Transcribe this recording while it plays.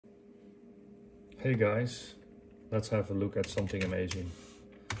Hey guys, let's have a look at something amazing.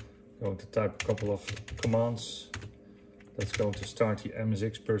 Going to type a couple of commands. That's going to start the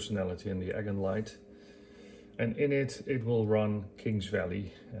MSX personality in the Agon light. And in it, it will run King's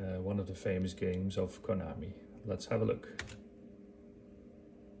Valley, one of the famous games of Konami. Let's have a look.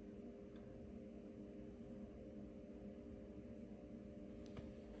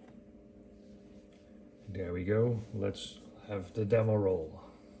 There we go. Let's have the demo roll.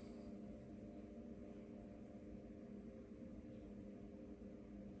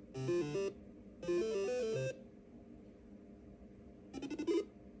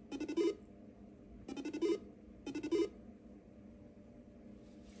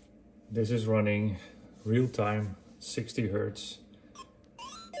 This is running real-time 60 Hz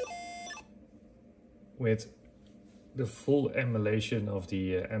with the full emulation of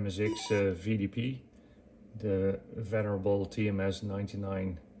the MSX VDP, the venerable TMS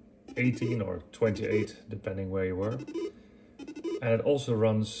 9918 or 28, depending where you were. And it also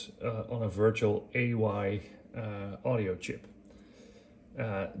runs on a virtual AY audio chip.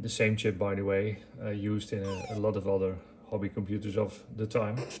 The same chip, by the way, used in a lot of other hobby computers of the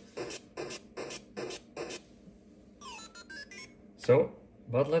time. So,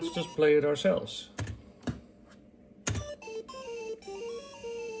 but let's just play it ourselves.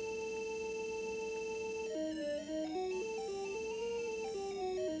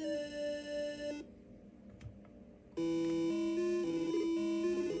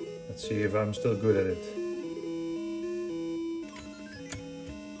 Let's see if I'm still good at it.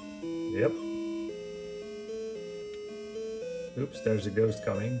 Yep. Oops, there's a ghost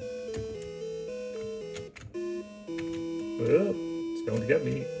coming. Oh, it's going to get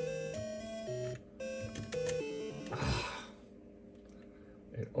me. Ah,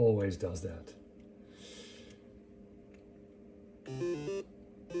 it always does that.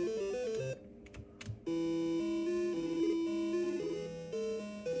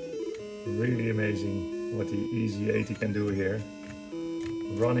 Really amazing what the EZ80 can do here.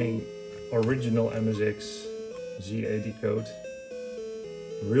 Running original MSX Z80 code,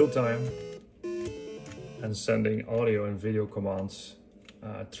 real time, and sending audio and video commands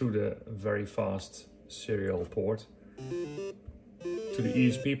through the very fast serial port to the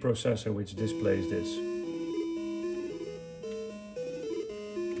ESP processor which displays this.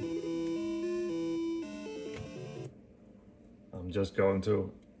 I'm just going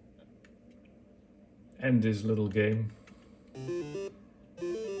to end this little game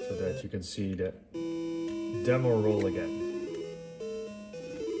so that you can see the demo roll again.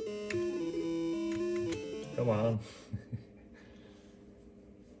 Come on.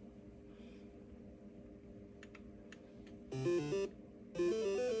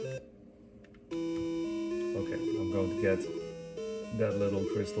 Okay, I'm going to get that little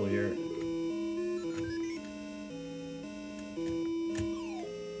crystal here.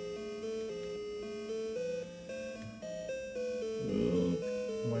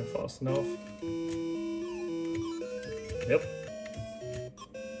 Am I fast enough? Yep.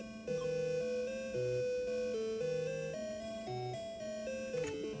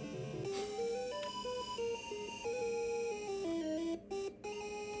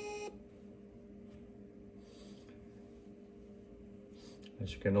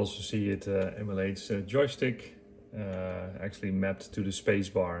 As you can also see, it emulates a joystick, actually mapped to the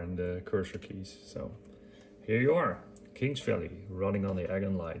spacebar and the cursor keys. So here you are, King's Valley, running on the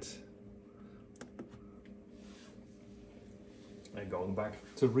Agon light. And going back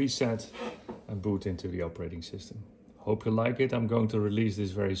to reset and boot into the operating system. Hope you like it. I'm going to release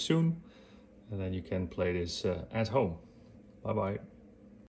this very soon, and then you can play this at home. Bye bye.